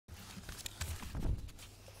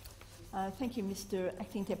Thank you, Mr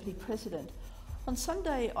Acting Deputy President. On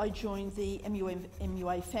Sunday, I joined the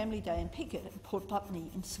MUA Family Day and picket at Port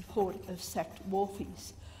Botany in support of sacked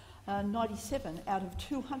wharfies. 97 out of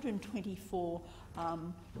 224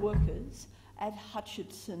 workers at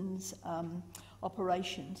Hutchison's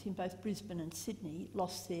operations in both Brisbane and Sydney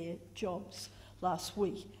lost their jobs last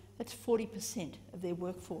week. That's 40% of their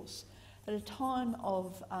workforce. At a time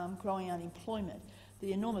of growing unemployment,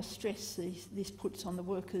 the enormous stress this puts on the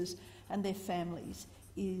workers and their families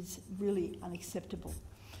is really unacceptable.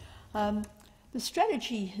 The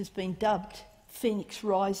strategy has been dubbed Phoenix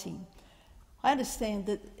Rising. I understand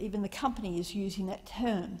that even the company is using that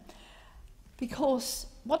term because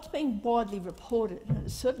what's been widely reported,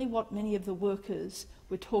 and certainly what many of the workers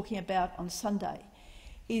were talking about on Sunday,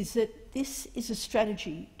 is that this is a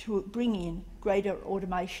strategy to bring in greater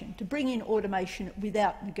automation, to bring in automation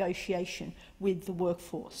without negotiation with the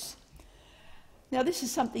workforce. Now, this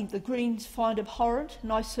is something the Greens find abhorrent,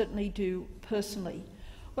 and I certainly do personally.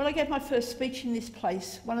 When I gave my first speech in this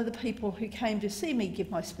place, one of the people who came to see me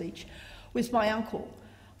give my speech was my uncle.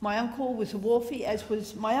 My uncle was a wharfie, as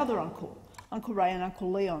was my other uncle, Uncle Ray and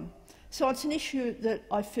Uncle Leon. So it's an issue that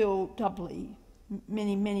I feel doubly,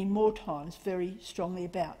 many more times, very strongly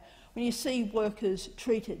about. When you see workers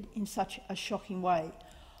treated in such a shocking way.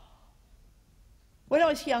 When I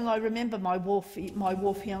was young, I remember my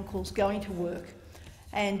wharfie uncles going to work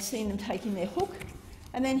and seeing them taking their hook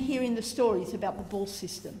and then hearing the stories about the bull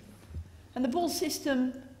system. And the bull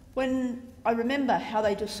system, when I remember how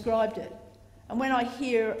they described it, and when I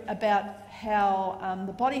hear about how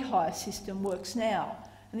the body hire system works now,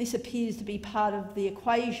 and this appears to be part of the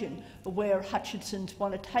equation of where Hutchisons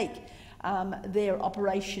want to take their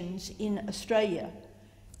operations in Australia,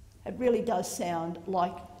 it really does sound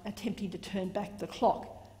like attempting to turn back the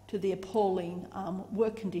clock to the appalling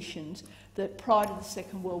work conditions that prior to the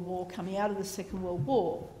Second World War, coming out of the Second World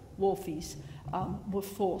War, wharfies were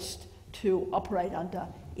forced to operate under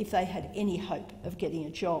if they had any hope of getting a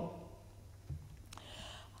job.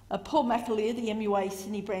 Paul McAleer, the MUA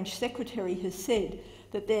Sydney Branch Secretary, has said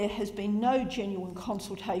that there has been no genuine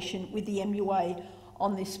consultation with the MUA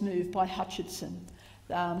on this move by Hutchison.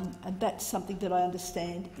 And that's something that I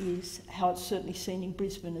understand is how it's certainly seen in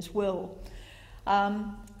Brisbane as well.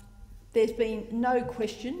 There's been no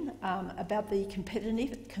question about the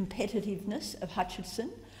competitiveness of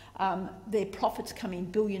Hutchison. Their profits come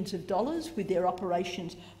in billions of dollars with their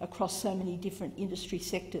operations across so many different industry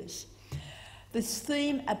sectors. This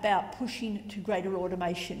theme about pushing to greater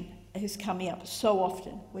automation has come up so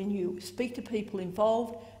often when you speak to people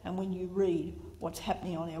involved and when you read what's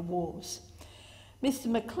happening on our wharves. Mr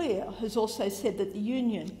McClear has also said that the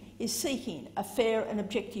union is seeking a fair and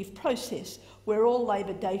objective process where all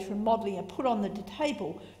labour data and modelling are put on the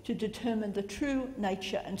table to determine the true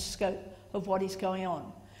nature and scope of what is going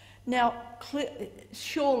on. Now,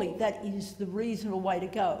 surely that is the reasonable way to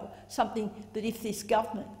go, something that if this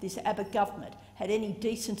government, this Abbott government, had any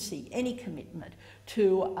decency, any commitment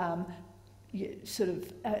to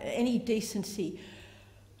any decency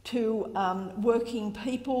to working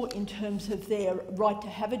people in terms of their right to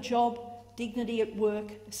have a job, dignity at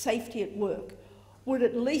work, safety at work, would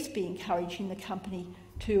at least be encouraging the company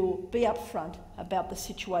to be upfront about the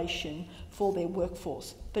situation for their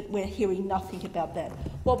workforce. But we're hearing nothing about that.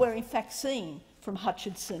 What we're in fact seeing from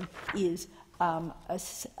Hutchison is a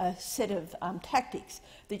set of tactics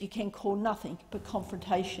that you can call nothing but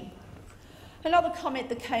confrontation. Another comment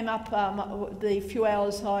that came up the few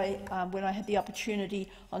hours when I had the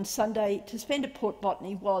opportunity on Sunday to spend at Port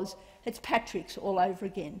Botany was, it's Patrick's all over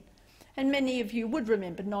again. And many of you would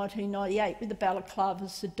remember 1998 with the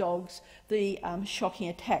balaclavas, the dogs, the shocking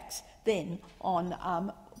attacks then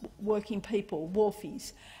on working people,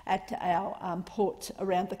 wharfies, at our ports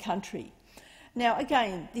around the country. Now,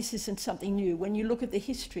 again, this isn't something new. When you look at the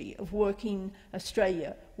history of working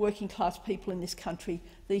Australia, working class people in this country,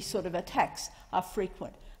 these sort of attacks are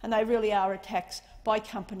frequent. And they really are attacks by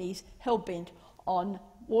companies hell-bent on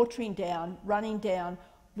watering down, running down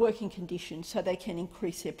working conditions so they can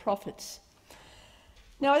increase their profits.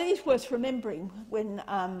 Now, it is worth remembering when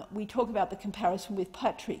we talk about the comparison with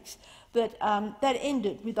Patrick's that that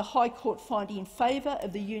ended with the High Court finding in favour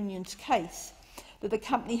of the union's case that the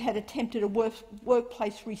company had attempted a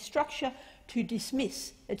workplace restructure to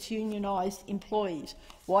dismiss its unionised employees.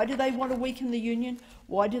 Why do they want to weaken the union?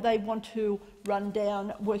 Why do they want to run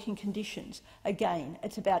down working conditions? Again,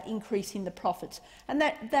 it's about increasing the profits. And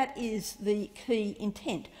that is the key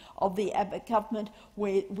intent of the Abbott government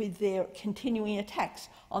with their continuing attacks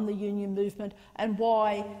on the union movement, and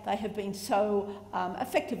why they have been so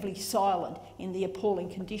effectively silent in the appalling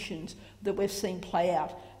conditions that we've seen play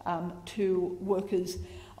out to workers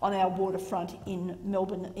on our waterfront in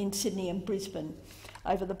Melbourne, in Sydney and Brisbane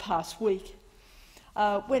over the past week.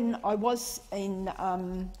 When I was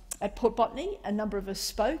at Port Botany, a number of us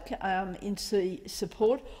spoke in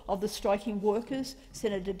support of the striking workers.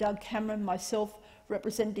 Senator Doug Cameron, myself,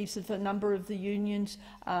 representatives of a number of the unions,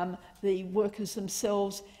 the workers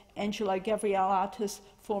themselves, Angelo Gavriel-Artis,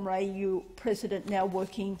 former AU president, now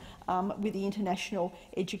working with the International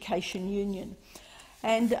Education Union.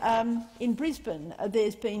 And in Brisbane,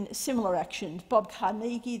 there's been similar actions. Bob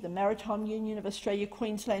Carnegie, the Maritime Union of Australia,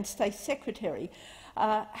 Queensland State Secretary,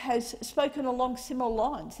 has spoken along similar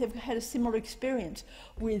lines. They've had a similar experience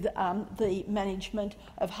with the management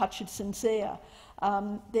of Hutchison there.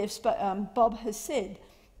 Bob has said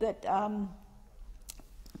that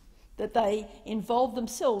that they involve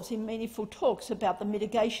themselves in meaningful talks about the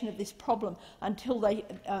mitigation of this problem until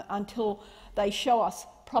they show us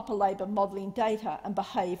proper labour modelling data and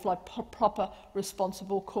behave like proper,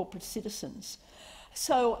 responsible corporate citizens.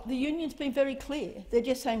 So the union's been very clear. They're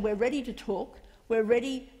just saying we're ready to talk, we're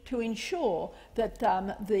ready to ensure that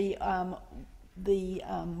the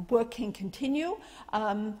work can continue,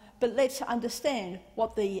 but let's understand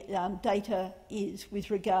what the data is with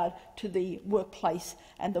regard to the workplace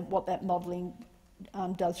and what that modelling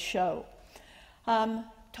does show.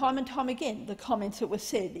 Time and time again, the comments that were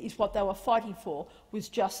said is what they were fighting for was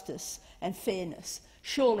justice and fairness.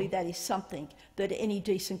 Surely that is something that any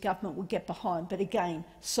decent government would get behind, but again,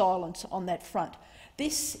 silence on that front.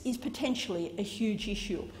 This is potentially a huge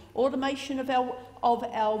issue. Automation of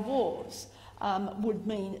our wharves would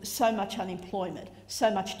mean so much unemployment, so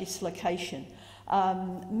much dislocation.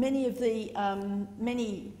 Many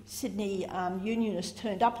Sydney unionists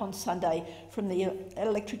turned up on Sunday from the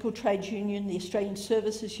Electrical Trades Union, the Australian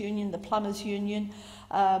Services Union, the Plumbers Union,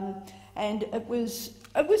 and it was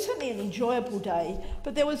certainly an enjoyable day,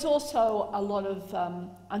 but there was also a lot of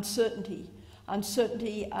uncertainty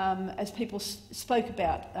as people spoke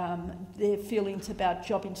about their feelings about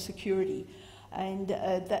job insecurity. And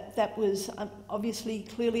that was obviously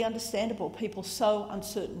clearly understandable. People so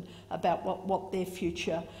uncertain about what their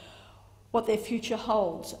future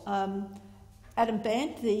holds. Adam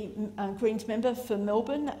Bant, the Greens member for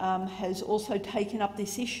Melbourne, has also taken up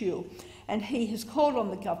this issue, and he has called on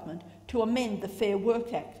the government to amend the Fair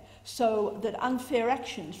Work Act so that unfair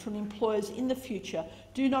actions from employers in the future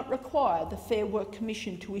do not require the Fair Work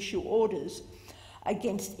Commission to issue orders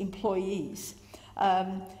against employees.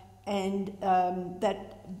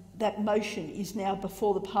 That motion is now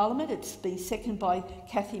before the Parliament. It's been seconded by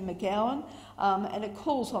Cathy McGowan, and it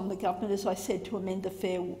calls on the government, as I said, to amend the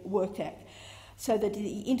Fair Work Act so that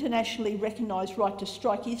the internationally recognised right to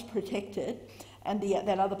strike is protected, and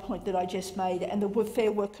that other point that I just made, and the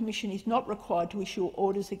Fair Work Commission is not required to issue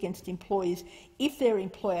orders against employees if their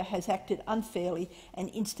employer has acted unfairly and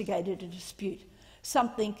instigated a dispute.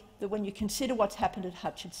 Something that, when you consider what's happened at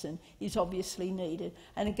Hutchison, is obviously needed.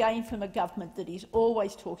 And again, from a government that is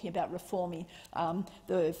always talking about reforming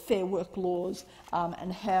the fair work laws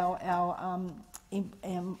and how our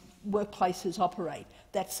workplaces operate.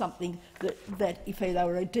 That's something that if they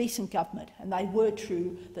were a decent government, and they were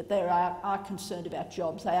true, that they are concerned about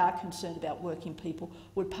jobs, they are concerned about working people,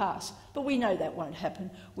 would pass. But we know that won't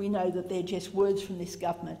happen. We know that they're just words from this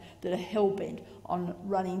government that are hell-bent on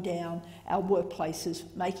running down our workplaces,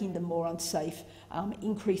 making them more unsafe,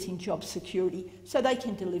 increasing job security, so they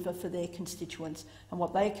can deliver for their constituents. And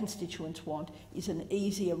what their constituents want is an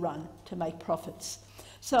easier run to make profits.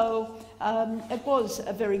 So it was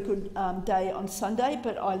a very good day on Sunday,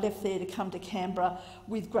 but I left there to come to Canberra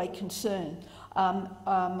with great concern.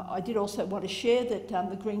 I did also want to share that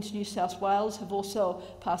the Greens New South Wales have also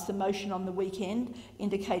passed a motion on the weekend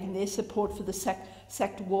indicating their support for the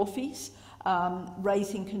sacked wharfies,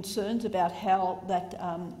 raising concerns about how that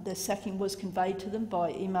the sacking was conveyed to them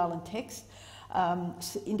by email and text.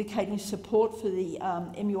 Indicating support for the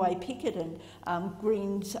MUA picket, and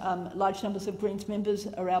Greens, large numbers of Greens members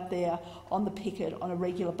are out there on the picket on a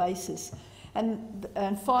regular basis. And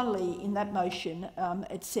finally, in that motion,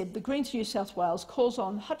 it said the Greens New South Wales calls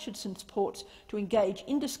on Hutchison's ports to engage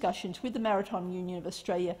in discussions with the Maritime Union of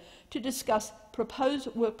Australia to discuss proposed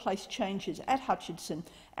workplace changes at Hutchison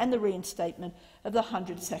and the reinstatement of the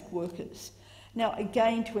 100 sacked workers. Now,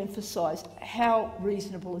 again, to emphasise, how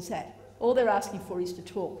reasonable is that? All they're asking for is to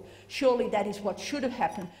talk. Surely that is what should have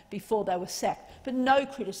happened before they were sacked, but no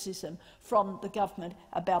criticism from the government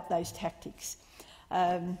about those tactics.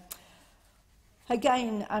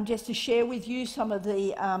 Again, just to share with you some of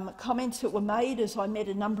the comments that were made as I met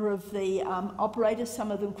a number of the operators,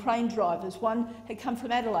 some of them crane drivers. One had come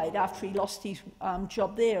from Adelaide after he lost his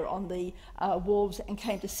job there on the wharves and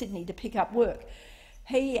came to Sydney to pick up work.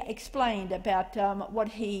 He explained about what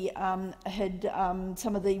he had,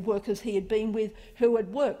 some of the workers he had been with who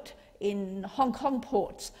had worked in Hong Kong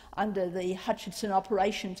ports under the Hutchison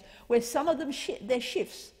operations, where some of them their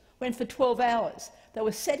shifts went for 12 hours. They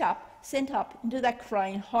were sent up into that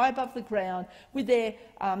crane high above the ground with their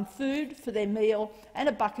food for their meal and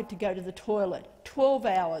a bucket to go to the toilet. 12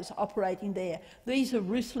 hours operating there. These are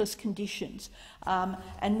ruthless conditions,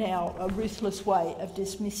 and now a ruthless way of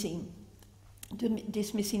dismissing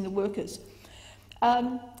the workers.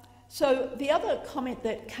 So the other comment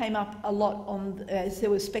that came up a lot as there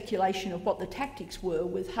was speculation of what the tactics were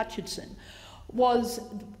with Hutchison was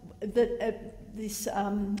that this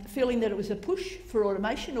feeling that it was a push for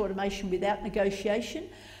automation without negotiation,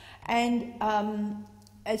 and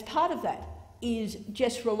as part of that is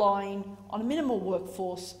just relying on a minimal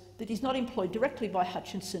workforce that is not employed directly by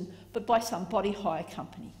Hutchison but by some body hire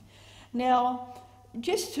company. Now,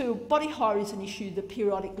 body hire is an issue that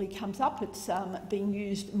periodically comes up. It's being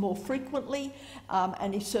used more frequently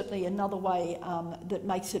and is certainly another way that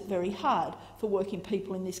makes it very hard for working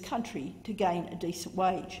people in this country to gain a decent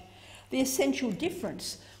wage. The essential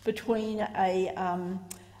difference between an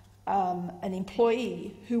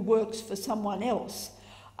employee who works for someone else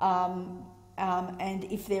and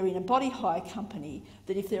if they're in a body hire company,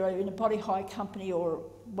 that if they're in a body hire company or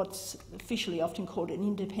what's officially often called an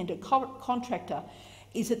independent contractor,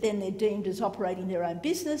 is that then they're deemed as operating their own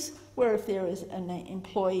business, where if they're as an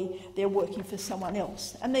employee, they're working for someone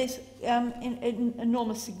else. And there's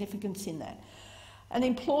enormous significance in that. An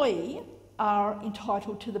employee are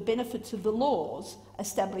entitled to the benefits of the laws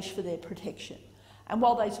established for their protection. And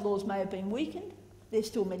while those laws may have been weakened, there's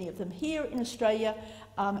still many of them here in Australia,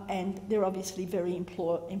 and they're obviously very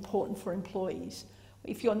important for employees.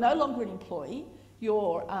 If you're no longer an employee,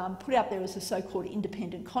 you're put out there as a so-called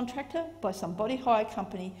independent contractor by some body hire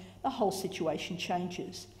company, the whole situation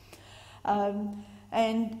changes.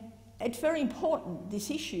 And it's very important, this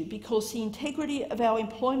issue, because the integrity of our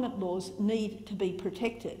employment laws need to be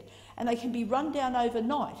protected, and they can be run down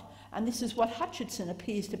overnight. And this is what Hutchison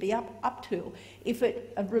appears to be up to if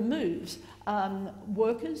it removes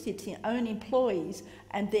workers, its own employees,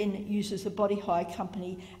 and then uses a body hire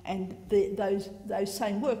company, and those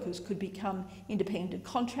same workers could become independent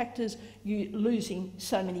contractors, losing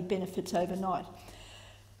so many benefits overnight.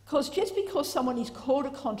 Because just because someone is called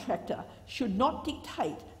a contractor should not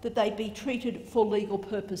dictate that they be treated for legal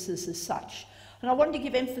purposes as such. And I wanted to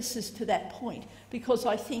give emphasis to that point, because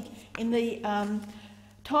I think in the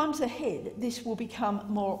times ahead, this will become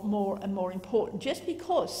more and more important. Just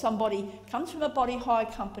because somebody comes from a body hire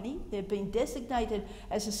company, they've been designated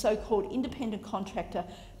as a so-called independent contractor,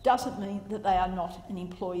 doesn't mean that they are not an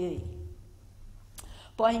employee.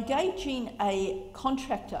 By engaging a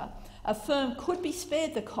contractor, a firm could be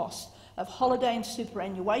spared the cost of holiday and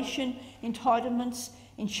superannuation entitlements,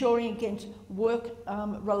 ensuring against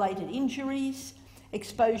work-related injuries,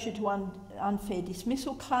 exposure to unfair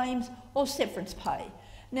dismissal claims, or severance pay.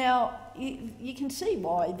 Now, you can see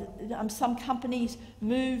why some companies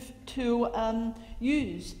move to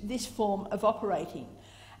use this form of operating.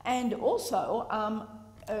 And also,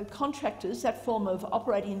 contractors, that form of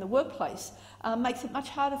operating in the workplace, makes it much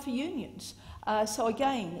harder for unions. So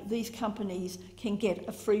again, these companies can get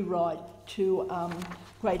a free ride to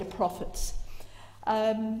greater profits.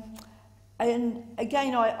 And again,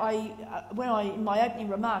 in my opening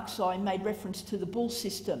remarks, I made reference to the bull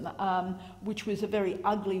system, which was a very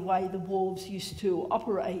ugly way the wharves used to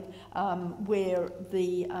operate, where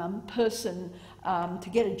the person, to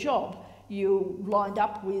get a job, you lined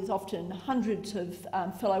up with often hundreds of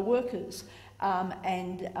fellow workers,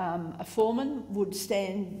 and a foreman would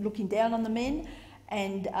stand looking down on the men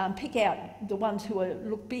and pick out the ones who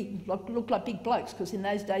looked like big blokes, because in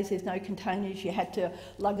those days there's no containers, you had to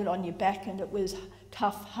lug it on your back, and it was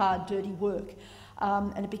tough, hard, dirty work.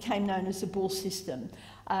 And it became known as the bull system.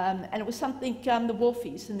 And it was something the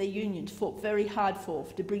wharfies and their unions fought very hard for,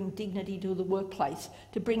 to bring dignity to the workplace,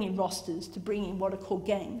 to bring in rosters, to bring in what are called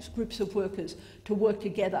gangs, groups of workers, to work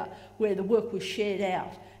together, where the work was shared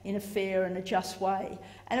out in a fair and a just way.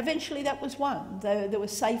 And eventually that was won. There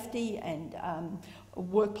was safety, and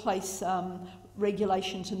workplace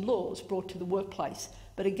regulations and laws brought to the workplace.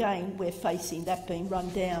 But again, we're facing that being run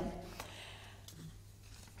down.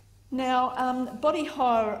 Now, body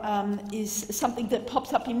hire is something that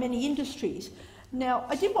pops up in many industries. Now,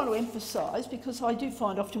 I did want to emphasise, because I do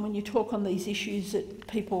find often when you talk on these issues that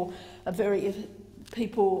people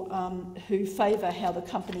who favour how the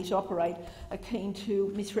companies operate are keen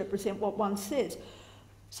to misrepresent what one says.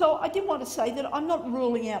 So I did want to say that I'm not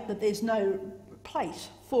ruling out that there's no place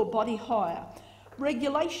for body hire.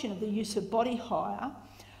 Regulation of the use of body hire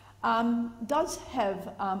does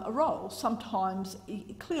have a role. Sometimes,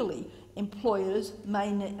 clearly, employers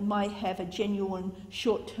may have a genuine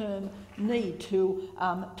short-term need to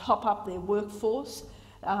top up their workforce.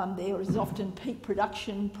 There is often peak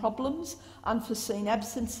production problems, unforeseen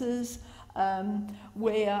absences,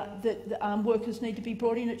 where workers need to be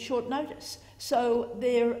brought in at short notice. So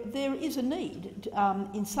there is a need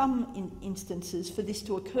in some instances for this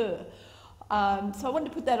to occur. So I wanted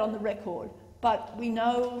to put that on the record. But we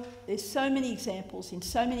know there's so many examples in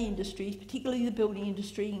so many industries, particularly the building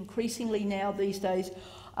industry, increasingly now these days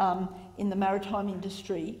in the maritime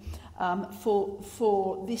industry,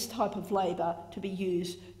 for this type of labour to be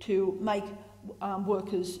used to make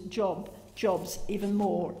workers' jobs even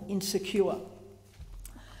more insecure.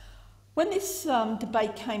 When this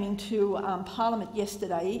debate came into Parliament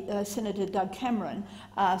yesterday, Senator Doug Cameron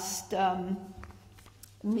asked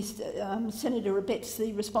Senator Abetz,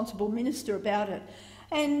 the responsible minister, about it.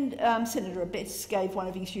 And Senator Abetz gave one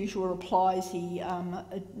of his usual replies. He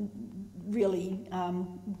really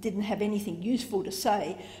didn't have anything useful to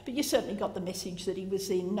say, but you certainly got the message that he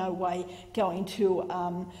was in no way going to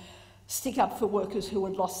stick up for workers who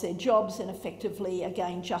had lost their jobs, and effectively,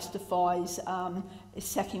 again, justifies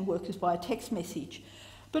sacking workers by a text message.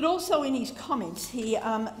 But also in his comments, he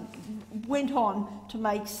went on to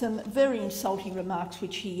make some very insulting remarks,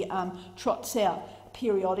 which he trots out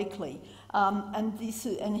periodically. And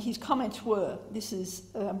his comments were, this is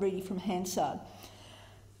reading from Hansard,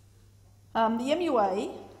 the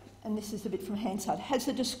MUA, and this is a bit from Hansard, has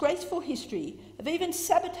a disgraceful history of even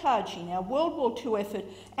sabotaging our World War II effort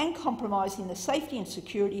and compromising the safety and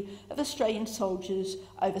security of Australian soldiers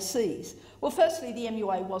overseas. Well, firstly, the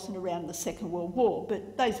MUA wasn't around in the Second World War,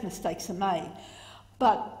 but those mistakes are made.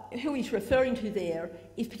 But who he's referring to there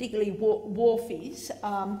is particularly wharfies,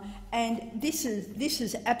 and this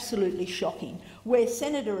is absolutely shocking, where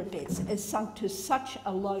Senator Abetz has sunk to such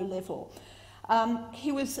a low level.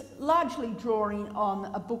 He was largely drawing on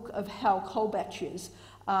a book of Hal Colbatch's,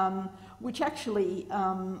 which actually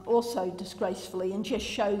also disgracefully and just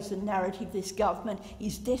shows the narrative this government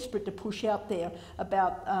is desperate to push out there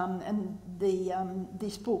about,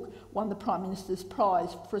 this book won the Prime Minister's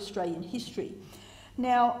Prize for Australian History.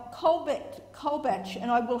 Now, Colbatch, and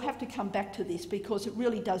I will have to come back to this because it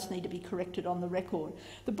really does need to be corrected on the record.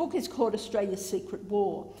 The book is called Australia's Secret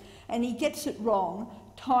War, and he gets it wrong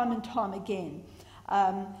time and time again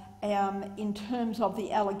in terms of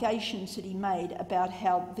the allegations that he made about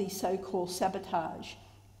how the so-called sabotage.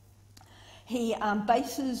 He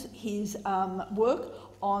bases his work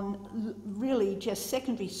on really just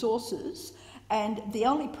secondary sources, and the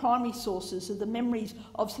only primary sources are the memories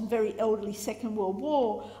of some very elderly Second World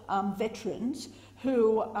War veterans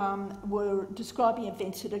who were describing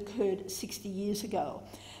events that occurred 60 years ago.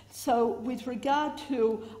 So with regard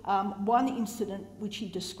to one incident which he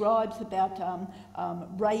describes about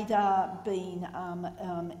radar being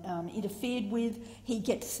interfered with, he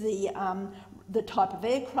gets the type of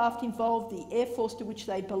aircraft involved, the Air Force to which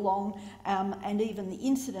they belong, and even the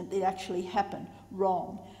incident that actually happened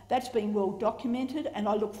wrong. That's been well documented, and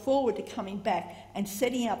I look forward to coming back and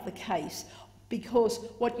setting out the case, because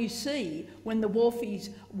what you see when the wharfies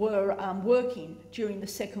were working during the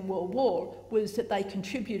Second World War was that they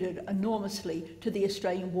contributed enormously to the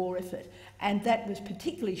Australian war effort. And that was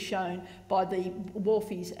particularly shown by the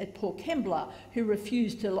wharfies at Port Kembla, who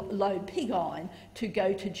refused to load pig iron to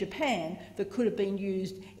go to Japan that could have been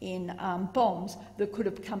used in bombs that could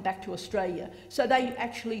have come back to Australia. So they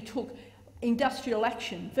actually took industrial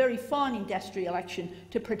action, very fine industrial action,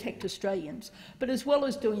 to protect Australians. But as well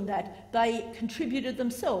as doing that, they contributed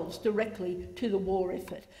themselves directly to the war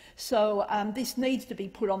effort. So this needs to be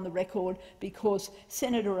put on the record, because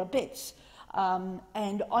Senator Abetz,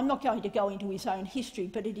 and I'm not going to go into his own history,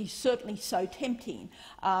 but it is certainly so tempting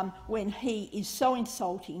when he is so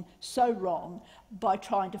insulting, so wrong, by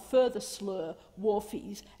trying to further slur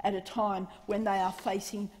wharfies at a time when they are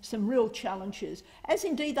facing some real challenges, as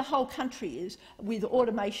indeed the whole country is, with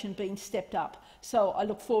automation being stepped up. So I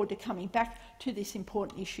look forward to coming back to this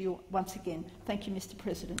important issue once again. Thank you, Mr.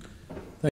 President.